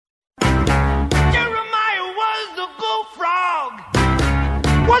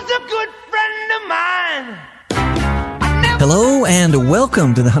good friend of mine. Hello and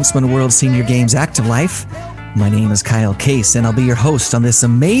welcome to the Huntsman World Senior Games Active Life. My name is Kyle Case and I'll be your host on this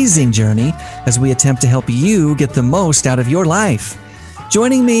amazing journey as we attempt to help you get the most out of your life.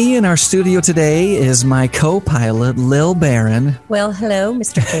 Joining me in our studio today is my co-pilot, Lil Barron. Well, hello,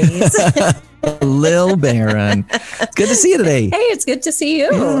 Mr. Hayes. Lil Barron. It's good to see you today. Hey, it's good to see you.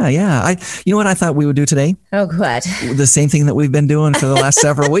 Yeah. You know what I thought we would do today? Oh, what? The same thing that we've been doing for the last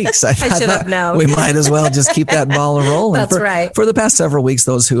several weeks. I should have known. We might as well just keep that ball rolling. That's right. For the past several weeks,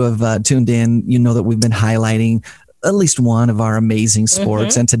 those who have tuned in, you know that we've been highlighting at least one of our amazing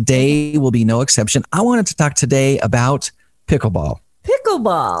sports. And today will be no exception. I wanted to talk today about pickleball.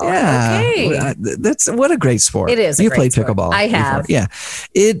 Pickleball. Yeah. Okay. That's what a great sport. It is. You played pickleball. I have. Before. Yeah.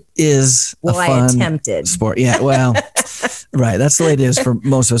 It is a fun I attempted. sport. Yeah. Well, right. That's the way it is for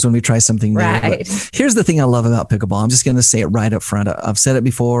most of us when we try something new. Right. But here's the thing I love about pickleball. I'm just going to say it right up front. I've said it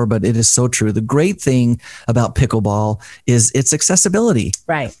before, but it is so true. The great thing about pickleball is its accessibility.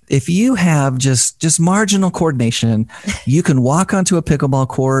 Right. If you have just marginal coordination, you can walk onto a pickleball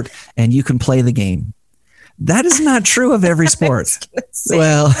court and you can play the game. That is not true of every sport.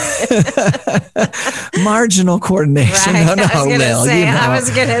 Well, marginal coordination. Right. No, I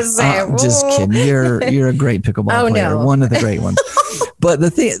was going to say. I'm just kidding. You're a great pickleball player. No. One of the great ones. But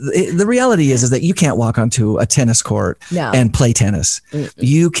the reality is that you can't walk onto a tennis court and play tennis. Mm-mm.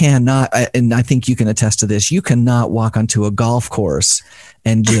 You cannot, and I think you can attest to this, you cannot walk onto a golf course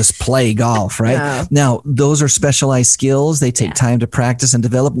and just play golf, right? No. Now, those are specialized skills. They take time to practice and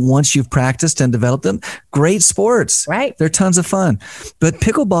develop. Once you've practiced and developed them, great sports. Right. They're tons of fun. But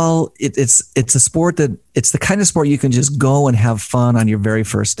pickleball, it's a sport that it's the kind of sport you can just go and have fun on your very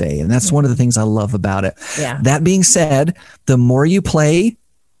first day. And that's one of the things I love about it. Yeah. That being said, the more you play,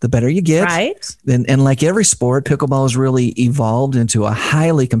 the better you get. Right. And like every sport, pickleball has really evolved into a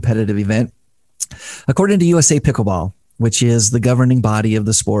highly competitive event. According to USA Pickleball, which is the governing body of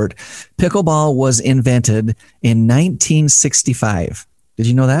the sport, pickleball was invented in 1965. Did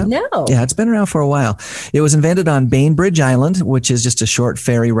you know that? No. Yeah, it's been around for a while. It was invented on Bainbridge Island, which is just a short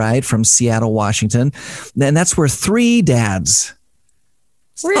ferry ride from Seattle, Washington. And that's where three dads.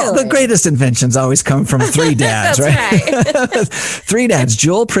 Really? The greatest inventions always come from three dads, right? Three dads,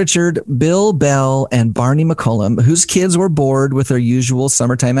 Joel Pritchard, Bill Bell, and Barney McCullum, whose kids were bored with their usual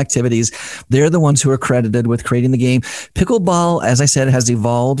summertime activities. They're the ones who are credited with creating the game. Pickleball, as I said, has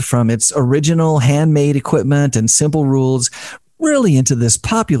evolved from its original handmade equipment and simple rules really into this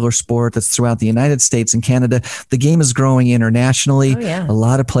popular sport that's throughout the United States and Canada. The game is growing internationally. Oh, yeah. A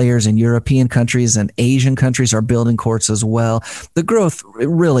lot of players in European countries and Asian countries are building courts as well. The growth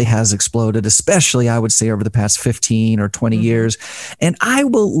really has exploded, especially, I would say, over the past 15 or 20 years. And I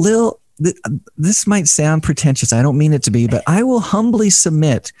will, this might sound pretentious. I don't mean it to be, but I will humbly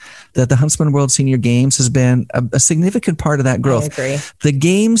submit that the Huntsman World Senior Games has been a significant part of that growth. I agree. The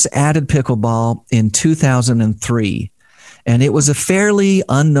games added pickleball in 2003. And it was a fairly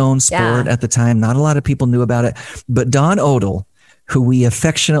unknown sport at the time. Not a lot of people knew about it. But Don Odell, who we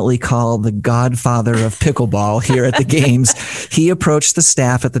affectionately call the godfather of pickleball here at the games, he approached the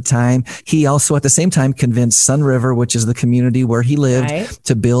staff at the time. He also at the same time convinced Sun River, which is the community where he lived,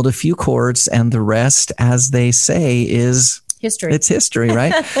 to build a few courts. And the rest, as they say, is history. It's history,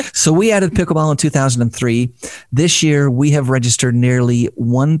 right? So we added pickleball in 2003. This year, we have registered nearly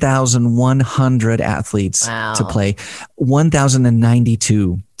 1,100 athletes to play,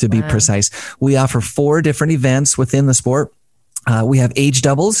 1,092 to be precise. We offer 4 different events within the sport. We have age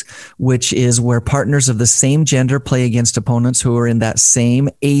doubles, which is where partners of the same gender play against opponents who are in that same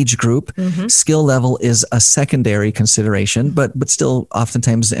age group. Skill level is a secondary consideration, but still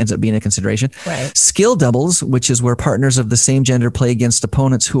oftentimes ends up being a consideration. Right. Skill doubles, which is where partners of the same gender play against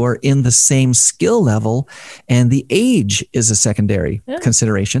opponents who are in the same skill level, and the age is a secondary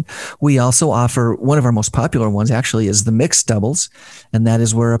consideration. We also offer, one of our most popular ones actually is the mixed doubles, and that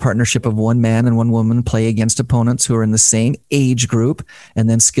is where a partnership of one man and one woman play against opponents who are in the same age group, and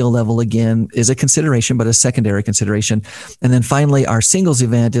then skill level again is a consideration, but a secondary consideration. And then finally, our singles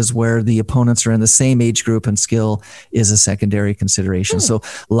event is where the opponents are in the same age group and skill is a secondary consideration. So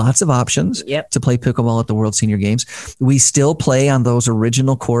lots of options to play pickleball at the World Senior Games. We still play on those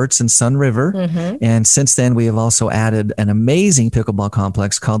original courts in Sun River. And since then, we have also added an amazing pickleball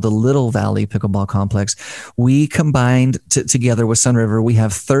complex called the Little Valley Pickleball Complex. We combined together with Sun River, we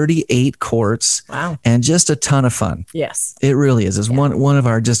have 38 courts and just a ton of fun. Yes. It really is. It's one of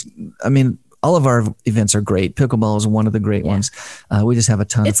our all of our events are great. Pickleball is one of the great ones. We just have a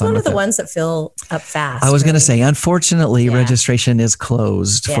ton of fun. It's one of the it. ones that fill up fast. I was going to say, unfortunately, registration is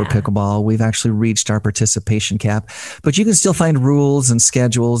closed for pickleball. We've actually reached our participation cap, but you can still find rules and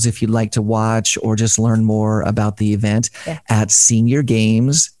schedules if you'd like to watch or just learn more about the event at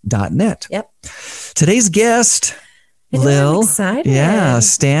seniorgames.net. Yep. Today's guest, Lil,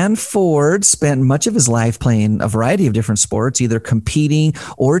 Stan Ford, spent much of his life playing a variety of different sports, either competing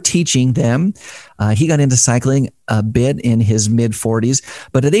or teaching them. He got into cycling a bit in his mid-40s,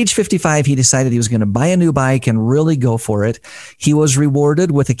 but at age 55, he decided he was going to buy a new bike and really go for it. He was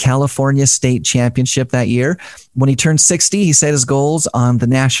rewarded with a California State Championship that year. When he turned 60, he set his goals on the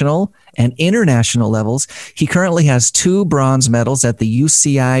national and international levels. He currently has 2 bronze medals at the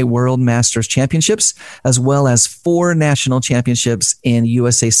UCI World Masters Championships, as well as 4 national championships in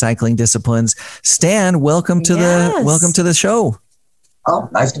USA cycling disciplines. Stan, welcome to the show. Oh,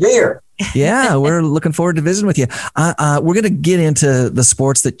 nice to be here. Yeah, we're looking forward to visiting with you. We're going to get into the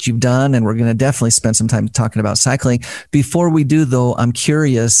sports that you've done, and we're going to definitely spend some time talking about cycling. Before we do, though, I'm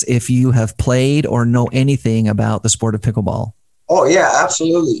curious if you have played or know anything about the sport of pickleball. Oh, yeah,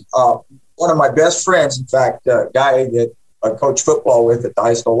 absolutely. One of my best friends, in fact, a guy that I coached football with at the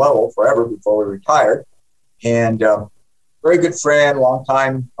high school level forever before we retired, and very good friend,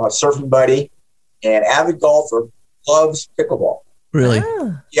 long-time surfing buddy, and avid golfer, loves pickleball. Really?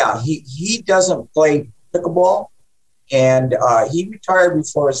 Yeah, he doesn't play pickleball, and he retired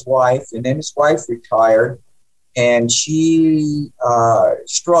before his wife, and then his wife retired, and she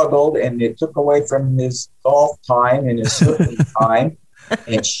struggled, and it took away from his golf time and his surfing time,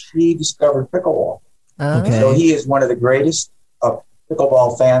 and she discovered pickleball. Okay. So he is one of the greatest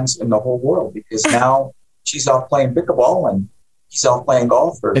pickleball fans in the whole world, because now she's off playing pickleball and he's off playing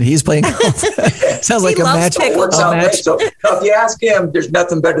golf. And he's playing golf. Sounds like a match. So it works out great. So if you ask him, there's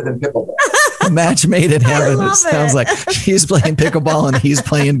nothing better than pickleball. A match made in heaven. It sounds like she's playing pickleball and he's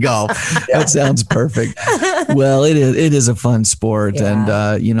playing golf. Yeah. That sounds perfect. Well, it is a fun sport, and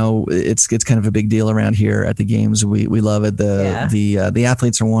it's kind of a big deal around here at the games. We love it. The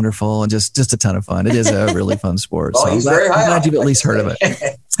athletes are wonderful and just a ton of fun. It is a really fun sport. Oh, so he's very high. I'm glad you've at least heard of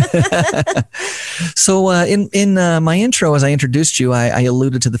it. So in my intro, as I introduced you, I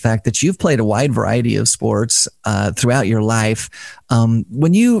alluded to the fact that you've played a wide variety of sports throughout your life.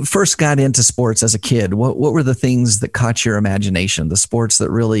 When you first got into sports as a kid, what were the things that caught your imagination, the sports that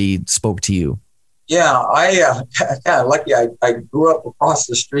really spoke to you? Yeah, I kind of lucky. I grew up across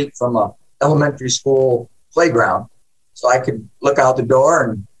the street from a elementary school playground, so I could look out the door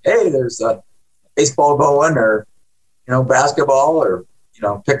and, hey, there's a baseball going, or basketball, or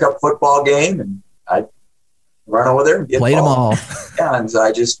pickup football game, and I'd run over there and get played them all. Yeah, and so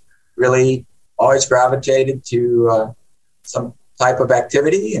I just really always gravitated to some type of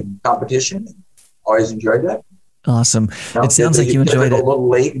activity and competition. And always enjoyed that. Awesome. It sounds like you enjoyed it. A little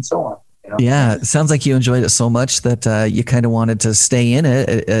late and so on. Yeah, it sounds like you enjoyed it so much that you kind of wanted to stay in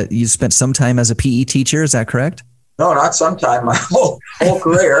it. You spent some time as a PE teacher. Is that correct? No, not some time. My whole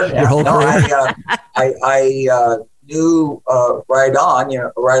career. Your whole career. I knew right along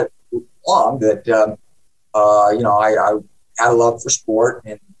that I had a love for sport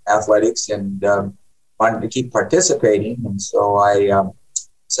and athletics, and wanted to keep participating, and so I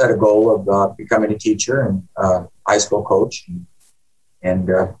set a goal of becoming a teacher and high school coach, and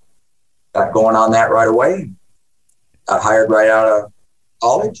got going on that right away. Got hired right out of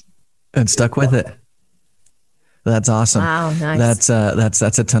college and stuck with it. That's awesome. Wow, nice.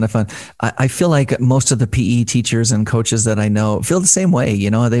 That's a ton of fun. I feel like most of the PE teachers and coaches that I know feel the same way.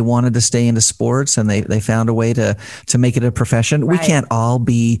 They wanted to stay into sports, and they found a way to make it a profession. Right. We can't all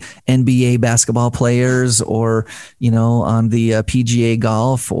be NBA basketball players, or on the PGA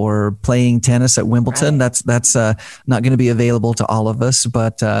golf, or playing tennis at Wimbledon. Right. That's not going to be available to all of us.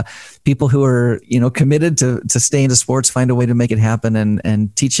 But people who are committed to stay into sports find a way to make it happen,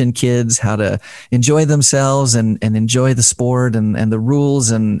 and teaching kids how to enjoy themselves and enjoy the sport and the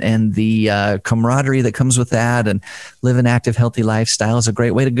rules and the camaraderie that comes with that, and live an active, healthy lifestyle is a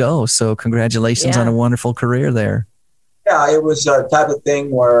great way to go. So congratulations on a wonderful career there. Yeah, it was a type of thing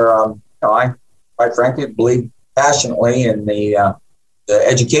where I quite frankly believe passionately in the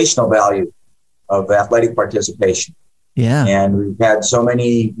educational value of athletic participation. Yeah. And we've had so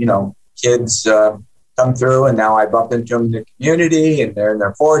many, kids come through, and now I bump into them in the community, and they're in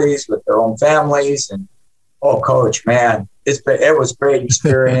their 40s with their own families, and Coach, man, it was a great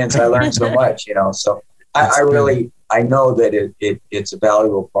experience. I learned so much, So I know that it's a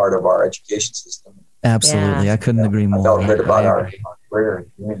valuable part of our education system. Absolutely, I couldn't agree more. I felt good about our career.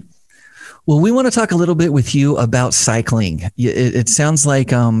 Well, we want to talk a little bit with you about cycling. It sounds like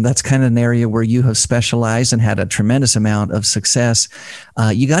that's kind of an area where you have specialized and had a tremendous amount of success.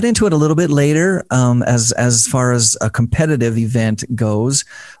 You got into it a little bit later as far as a competitive event goes.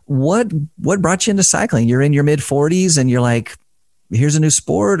 What brought you into cycling? You're in your mid 40s and you're like, here's a new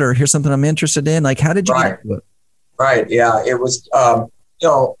sport or here's something I'm interested in. Like, how did you get into it? Right. Yeah. It was,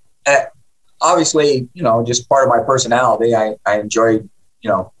 obviously, just part of my personality. I enjoyed,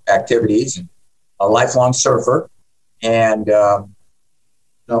 activities, and a lifelong surfer, and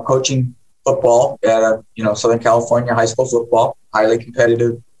coaching football at Southern California high school football, highly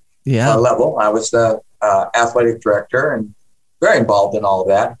competitive level. I was the athletic director and very involved in all of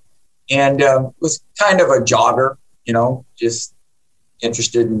that, and was kind of a jogger, just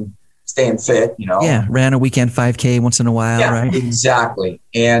interested in staying fit. Ran a weekend 5K once in a while, right? Exactly.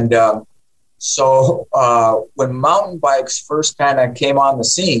 And so when mountain bikes first kind of came on the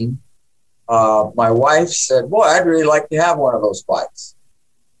scene, my wife said, boy, I'd really like to have one of those bikes.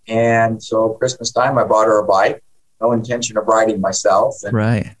 And so Christmas time, I bought her a bike, no intention of riding myself. And,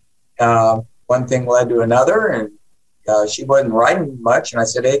 right. One thing led to another, and she wasn't riding much. And I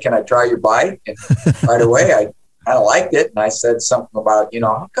said, hey, can I try your bike? And right away, I kind of liked it. And I said something about,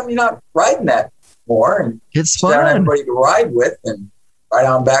 how come you're not riding that more? And it's fun. fun. Everybody to ride with, and right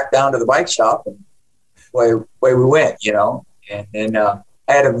on back down to the bike shop, and way we went, and then I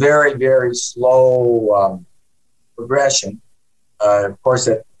had a very, very slow progression. Of course,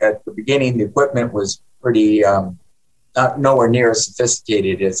 at the beginning, the equipment was pretty nowhere near as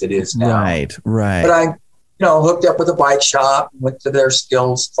sophisticated as it is now. Right. But I, hooked up with a bike shop, went to their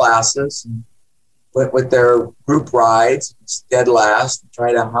skills classes, and went with their group rides, dead last, and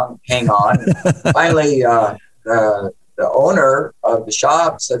tried to hang on. And finally, the owner of the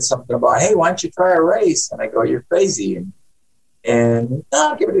shop said something about, hey, why don't you try a race? And I go, you're crazy. And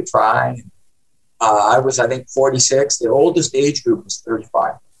I'll give it a try. I was, I think, 46. The oldest age group was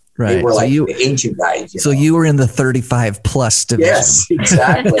 35. Right. They were the ancient guys. You were in the 35 plus division. Yes,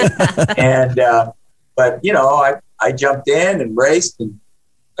 exactly. And, but, I jumped in and raced and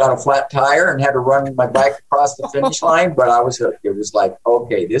got a flat tire and had to run my bike across the finish line. But I was hooked. It was like,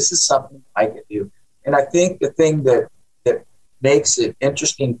 okay, this is something I can do. And I think the thing that makes it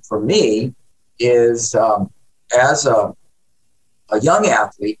interesting for me is as a young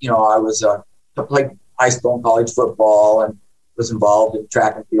athlete, I played high school and college football and was involved in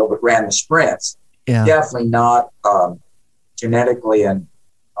track and field, but ran the sprints. Yeah. Definitely not genetically an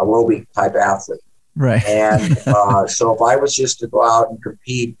aerobic type athlete. Right. And so if I was just to go out and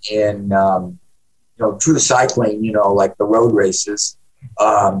compete in, true cycling, like the road races,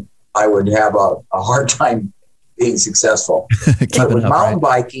 I would have a hard time being successful. But with mountain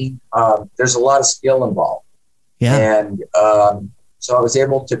biking, there's a lot of skill involved. Yeah. And so I was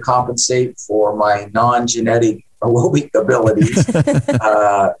able to compensate for my non-genetic aerobic abilities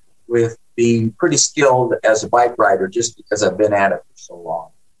with being pretty skilled as a bike rider just because I've been at it for so long.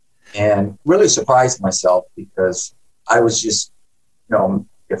 And really surprised myself because I was just,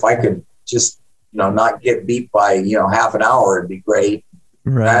 if I could just, not get beat by, half an hour, it'd be great.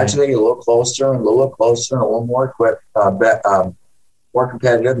 Right. Gradually, a little closer and a little closer and a little more equipped, more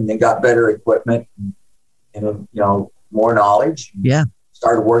competitive, and then got better equipment and more knowledge. Yeah.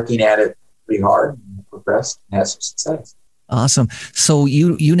 Started working at it pretty hard and progressed and had some success. Awesome. So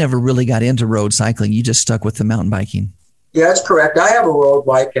you never really got into road cycling. You just stuck with the mountain biking. Yeah, that's correct. I have a road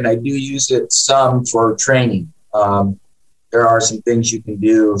bike and I do use it some for training. There are some things you can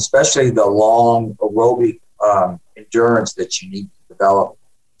do, especially the long aerobic endurance that you need to develop.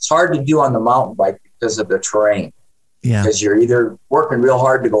 It's hard to do on the mountain bike because of the terrain. Yeah. Because you're either working real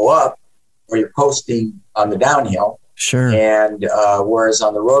hard to go up or you're coasting on the downhill. Sure. And whereas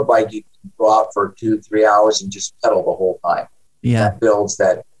on the road bike, you can go out for 2-3 hours and just pedal the whole time. Yeah. That builds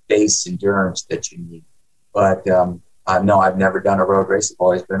that base endurance that you need. But no, I've never done a road race. I've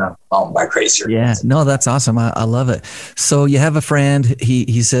always been a mountain bike racer. Yeah, no, that's awesome. I love it. So you have a friend,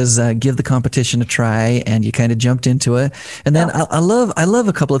 he says, give the competition a try, and you kind of jumped into it. And then I love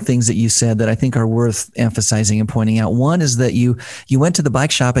a couple of things that you said that I think are worth emphasizing and pointing out. One is that you went to the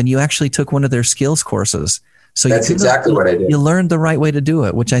bike shop and you actually took one of their skills courses. So that's exactly what I did. You learned the right way to do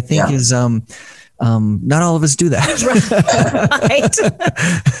it, which I think is not all of us do that.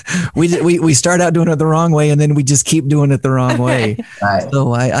 Right. we start out doing it the wrong way, and then we just keep doing it the wrong way. Right.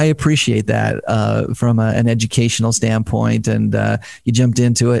 So I appreciate that from an educational standpoint, and you jumped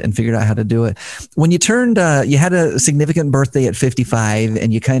into it and figured out how to do it. When you turned, you had a significant birthday at 55,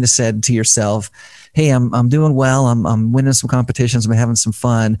 and you kind of said to yourself, hey, I'm doing well. I'm winning some competitions. I'm having some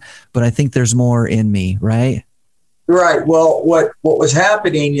fun, but I think there's more in me, right? Right. Well, what was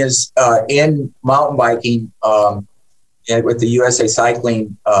happening is in mountain biking and with the USA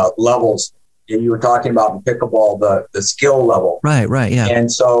Cycling levels, you were talking about in pickleball, the skill level. Right. Yeah. And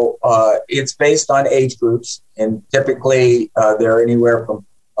so it's based on age groups, and typically they're anywhere from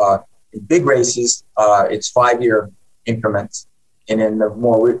in big races, it's 5-year increments. And in the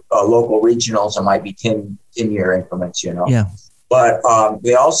more local regionals, it might be 10-year increments, Yeah. But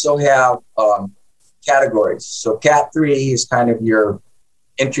they also have categories. So Cat 3 is kind of your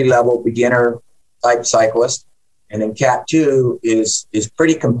entry-level beginner type cyclist. And then Cat 2 is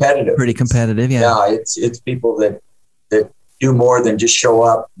pretty competitive. Yeah, it's people that do more than just show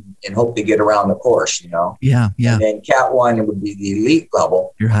up and hope to get around the course, Yeah. And then Cat 1 would be the elite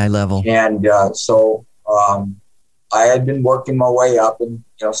level. Your high level. And so I had been working my way up and,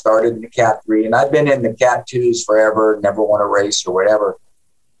 started in the Cat 3. And I've been in the Cat 2s forever, never won a race or whatever.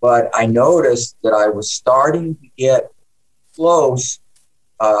 But I noticed that I was starting to get close.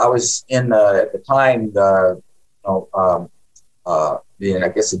 I was in at the time, I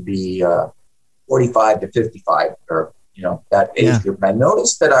guess it'd be 45 to 55 or, that age group. And I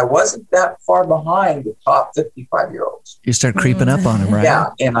noticed that I wasn't that far behind the top 55-year-olds. You start creeping up on them, right? Yeah.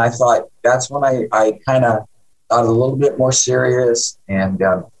 And I thought that's when I kind of got a little bit more serious and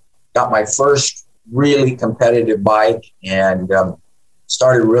got my first really competitive bike and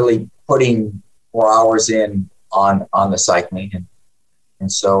started really putting more hours in on the cycling.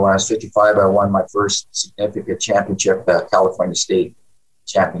 And so when I was 55, I won my first significant championship, the California State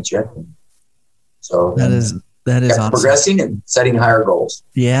Championship. And so that is awesome. Progressing and setting higher goals.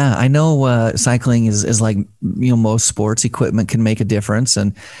 Yeah, I know cycling is like, most sports. Equipment can make a difference,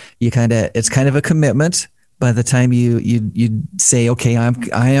 and it's kind of a commitment. By the time you say, okay,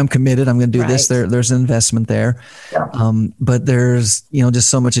 I am committed, I'm going to do this. There's an investment there. Yeah. But there's just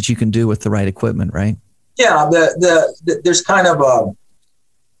so much that you can do with the right equipment, right? Yeah. There's kind of a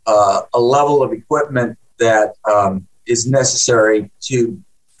level of equipment that is necessary to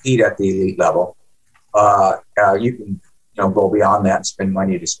compete at the elite level. You can go beyond that and spend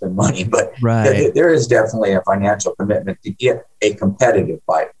money to spend money, but there is definitely a financial commitment to get a competitive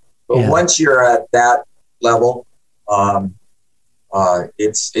bike. But once you're at that level,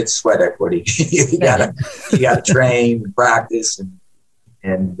 it's sweat equity. you gotta train, practice,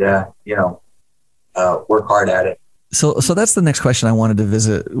 and work hard at it. So that's the next question I wanted to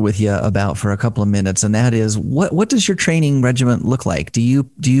visit with you about for a couple of minutes, and that is, what does your training regimen look like? Do you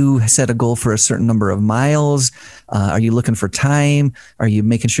set a goal for a certain number of miles? Are you looking for time? Are you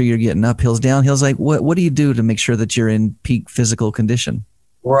making sure you're getting up hills, down hills? Like what do you do to make sure that you're in peak physical condition?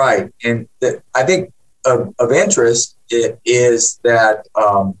 Right, and I think of interest is that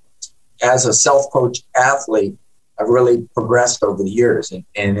as a self-coached athlete, I've really progressed over the years, and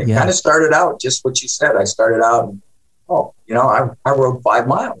it kind of started out just what you said. I started out and I rode 5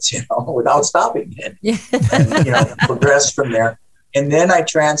 miles, without stopping, and progressed from there. And then I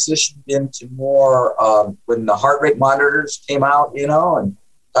transitioned into more when the heart rate monitors came out, and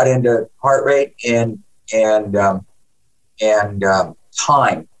got into heart rate and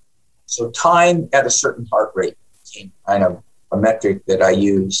time. So time at a certain heart rate became kind of a metric that I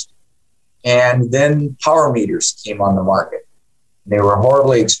used. And then power meters came on the market. They were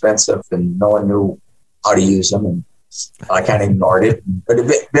horribly expensive, and no one knew how to use them. And I kind of ignored it. But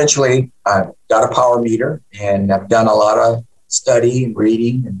eventually I got a power meter, and I've done a lot of study and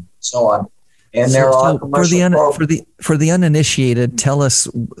reading and so on. And there are commercial for the uninitiated, tell us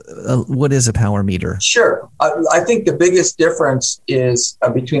what is a power meter? Sure. I think the biggest difference is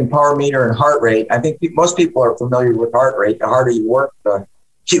between power meter and heart rate. I think most people are familiar with heart rate. The harder you work,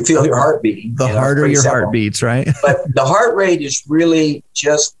 you feel your heart beating. The harder your heart beats, right? But the heart rate is really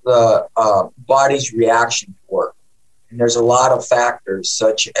just the body's reaction to work. And there's a lot of factors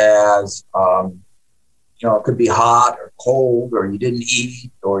such as, it could be hot or cold, or you didn't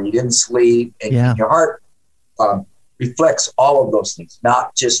eat, or you didn't sleep. And your heart reflects all of those things,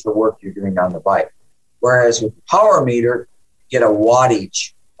 not just the work you're doing on the bike. Whereas with the power meter, you get a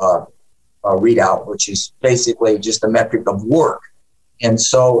wattage readout, which is basically just a metric of work. And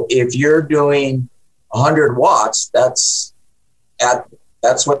so if you're doing 100 watts, that's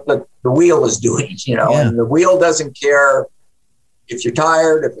what the wheel is doing, and the wheel doesn't care if you're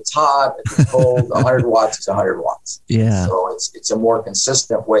tired, if it's hot, if it's cold. 100 watts is 100 watts. Yeah. So it's a more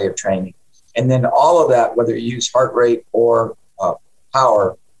consistent way of training. And then all of that, whether you use heart rate or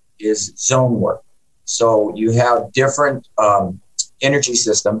power, is zone work. So you have different energy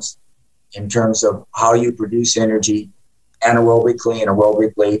systems in terms of how you produce energy anaerobically and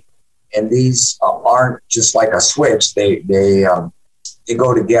aerobically. And these aren't just like a switch. They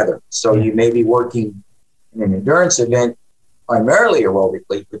go together. So you may be working in an endurance event, primarily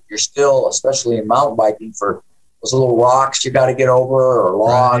aerobically, but you're still, especially in mountain biking, for those little rocks you got to get over, or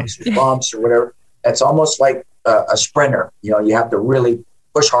logs, or bumps, or whatever. That's almost like a sprinter. You know, you have to really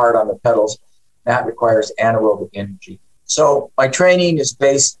push hard on the pedals. That requires anaerobic energy. So my training is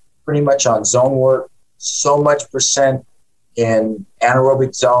based pretty much on zone work, so much percent in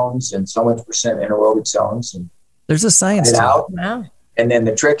anaerobic zones and so much percent anaerobic zones. And there's a science to it. Wow. And then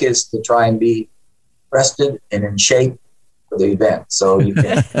the trick is to try and be rested and in shape for the event. So you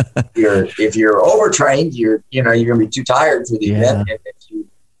can, if you're overtrained, you're going to be too tired for the event. And if you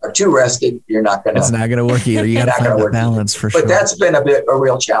are too rested, you're not going to. It's not going to work either. You got to find the balance for sure. But that's been a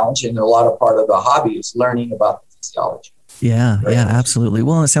real challenge, and a lot of part of the hobby is learning about the physiology. Yeah, absolutely.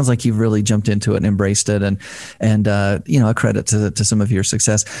 Well, it sounds like you've really jumped into it and embraced it, and a credit to some of your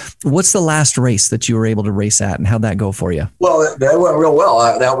success. What's the last race that you were able to race at, and how'd that go for you? Well, that went real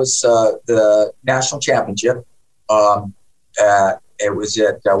well. That was the national championship. It was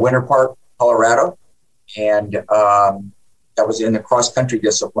at Winter Park, Colorado, and that was in the cross country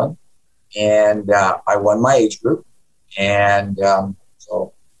discipline, and I won my age group, and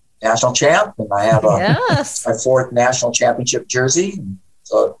so national champ, and I have my fourth national championship jersey.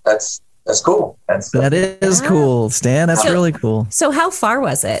 So that's cool. That is cool, Stan. That's really cool. So how far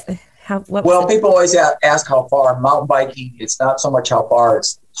was it? People always ask how far. Mountain biking, it's not so much how far,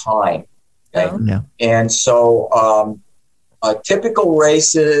 it's the time. Okay? Oh. Yeah. And so typical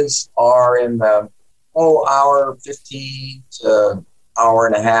races are in the hour 15 to hour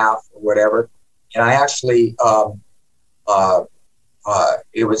and a half or whatever. And I actually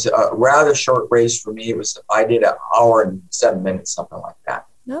it was a rather short race for me. I did an hour and 7 minutes, something like that.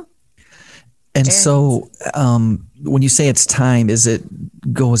 No. And so when you say it's time, is it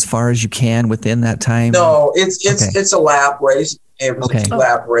go as far as you can within that time? No, it's a lap race. It was a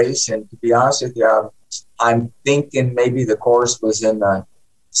 2-lap race. And to be honest with you, I'm thinking maybe the course was in the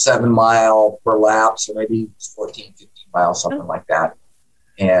 7 mile per lap. So maybe it's 14, 15 miles, something like that.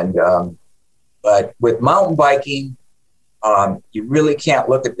 And, but with mountain biking, you really can't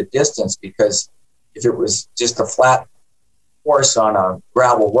look at the distance, because if it was just a flat course on a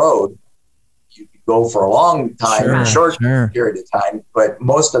gravel road, you could go for a long time in a short period of time. But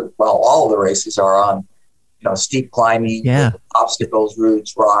all of the races are on, steep climbing, obstacles,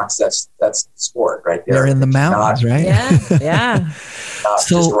 roots, rocks. That's the sport right there. They're in the mountains, right? Yeah. Not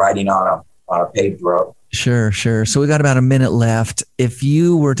just riding on a paved road. Sure. So we got about a minute left. If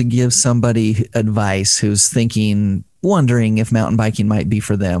you were to give somebody advice who's wondering if mountain biking might be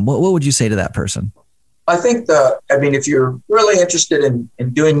for them, what would you say to that person? I think if you're really interested in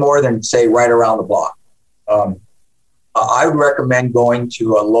doing more than, say, right around the block, I would recommend going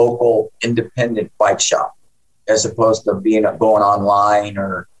to a local independent bike shop as opposed to going online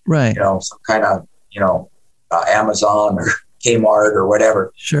or, some kind of, Amazon or Kmart or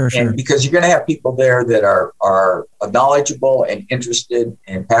whatever. Sure. And because you're going to have people there that are knowledgeable and interested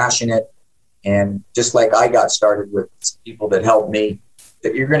and passionate. And just like I got started with people that helped me,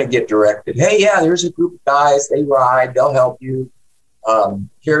 that you're going to get directed. Hey, there's a group of guys, they ride, they'll help you.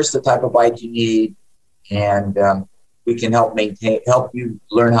 Here's the type of bike you need. And we can help you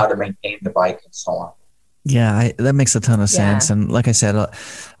learn how to maintain the bike and so on. Yeah, that makes a ton of sense. And like I said,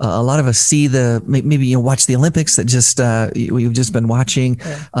 a lot of us see maybe watch the Olympics that we've just been watching,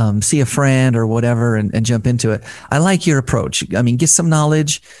 see a friend or whatever and jump into it. I like your approach. I mean, get some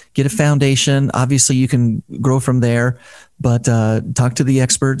knowledge, get a foundation. Obviously you can grow from there, but talk to the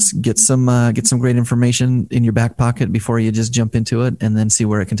experts, get some great information in your back pocket before you just jump into it, and then see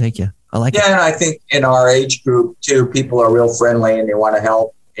where it can take you. I like it. Yeah, and I think in our age group too, people are real friendly and they want to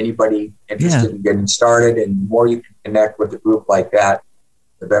help anybody interested in getting started. And the more you can connect with a group like that,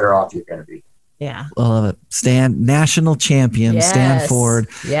 the better off you're going to be. Yeah. I love it. Stan, national champion, Stan Ford.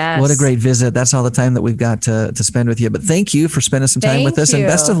 Yes. What a great visit. That's all the time that we've got to spend with you. But thank you for spending some time with us, and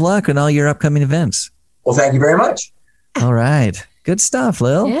best of luck in all your upcoming events. Well, thank you very much. All right. Good stuff,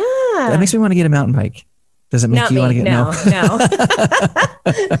 Lil. Yeah. That makes me want to get a mountain bike. Does it make you want to get no?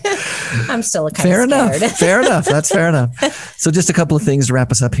 I'm still kind fair of scared. enough. Fair enough. That's fair enough. So just a couple of things to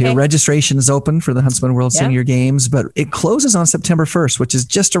wrap us up here. Okay. Registration is open for the Huntsman World Senior Games, but it closes on September 1st, which is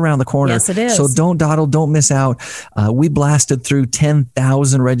just around the corner. Yes, it is. So don't dawdle, don't miss out. We blasted through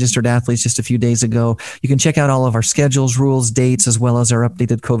 10,000 registered athletes just a few days ago. You can check out all of our schedules, rules, dates, as well as our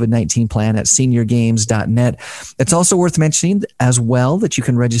updated COVID-19 plan at seniorgames.net. It's also worth mentioning as well that you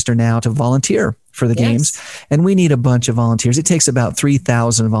can register now to volunteer for the games. And we need a bunch of volunteers. It takes about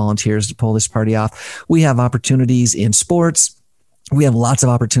 3,000 volunteers to pull this party off. We have opportunities in sports, We have lots of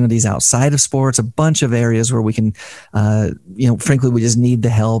opportunities outside of sports, a bunch of areas where we can, frankly, we just need the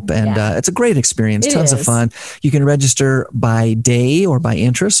help. And it's a great experience, tons of fun. You can register by day or by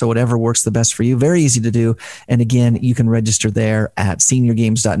interest, so whatever works the best for you. Very easy to do. And again, you can register there at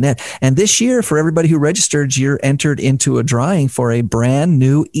seniorgames.net. And this year, for everybody who registered, you're entered into a drawing for a brand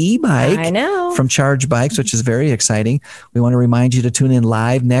new e-bike. I know. From Charge Bikes, which is very exciting. We want to remind you to tune in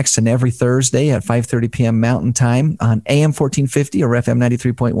live next and every Thursday at 5:30 p.m. Mountain Time on AM 1450 or FM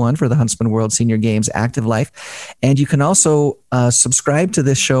 93.1 for the Huntsman World Senior Games Active Life. And you can also subscribe to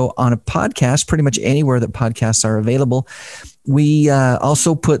this show on a podcast, pretty much anywhere that podcasts are available. We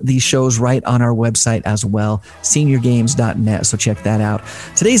also put these shows right on our website as well, seniorgames.net. So check that out.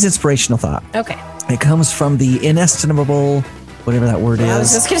 Today's inspirational thought. Okay. It comes from the inestimable, whatever that word is. I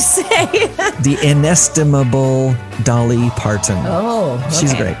was just going to say. The inestimable Dolly Parton. Oh, okay.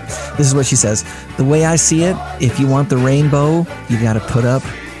 She's great. This is what she says. The way I see it, if you want the rainbow, you got to put up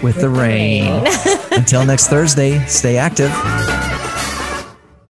with the rain. Until next Thursday, stay active.